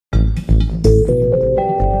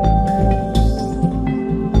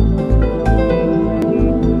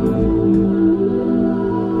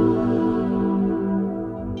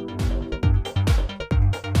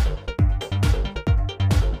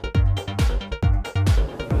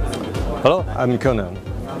Hello, I'm Conan.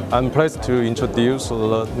 I'm pleased to introduce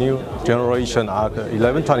the new generation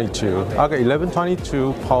ARK-1122.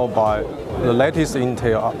 ARK-1122 powered by the latest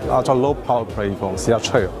Intel ultra-low power platform,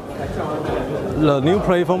 SUSIAccess. The new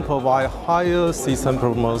platform provides higher system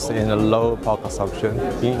performance and low power consumption.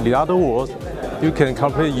 In the other words, you can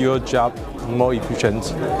complete your job more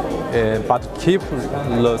efficient, but keep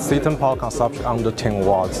the system power consumption under 10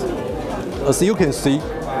 watts. As you can see,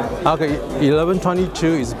 ARK-1122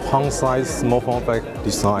 is palm-sized small form factor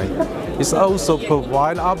design. It also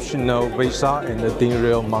provides optional VESA and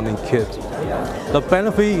DIN-Rail mounting kit. The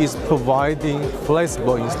benefit is providing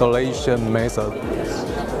flexible installation method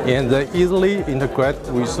and they easily integrate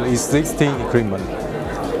with existing equipment.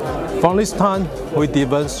 From this time, we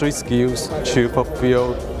developed 3 SKUs to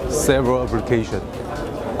fulfill several applications.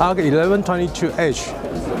 ARK-1122H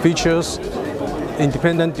features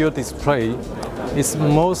independent dual display. It's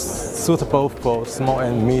most suitable for small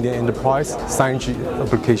and medium enterprise signage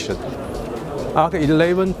application.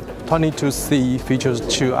 ARK-1122C features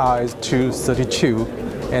 2 RS-232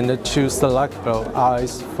 and 2 selectable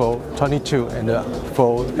RS-422 and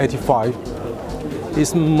 485.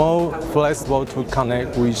 It's more flexible to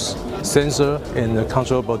connect with sensor and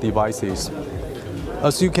controllable devices.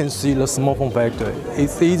 As you can see, the small form factor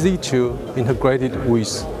is easy to integrate it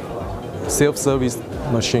with self-service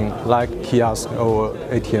machine like kiosk or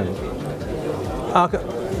ATM.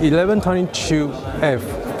 ARK-1122F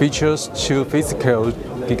features 2 physical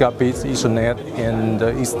gigabit Ethernet and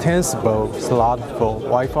extensible slot for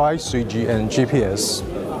Wi-Fi, 3G, and GPS.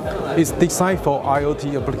 It's designed for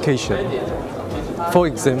IoT application. For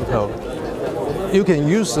example, you can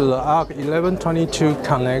use the ARK-1122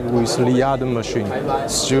 connect with the other machine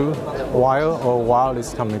through wire or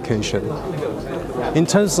wireless communication. In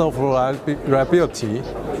terms of reliability,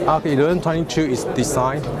 ARK-1122 is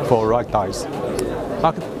designed for ruggedized.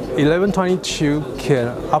 ARK-1122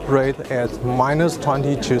 can operate at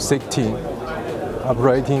 -20 to 60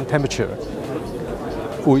 operating temperature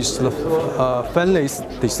with the Fanless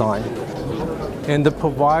design and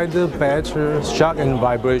provide better shock and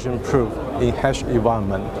vibration proof in harsh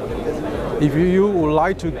environment. If you would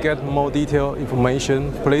like to get more detailed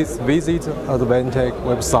information, please visit Advantech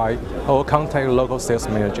website or contact local sales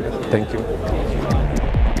manager. Thank you.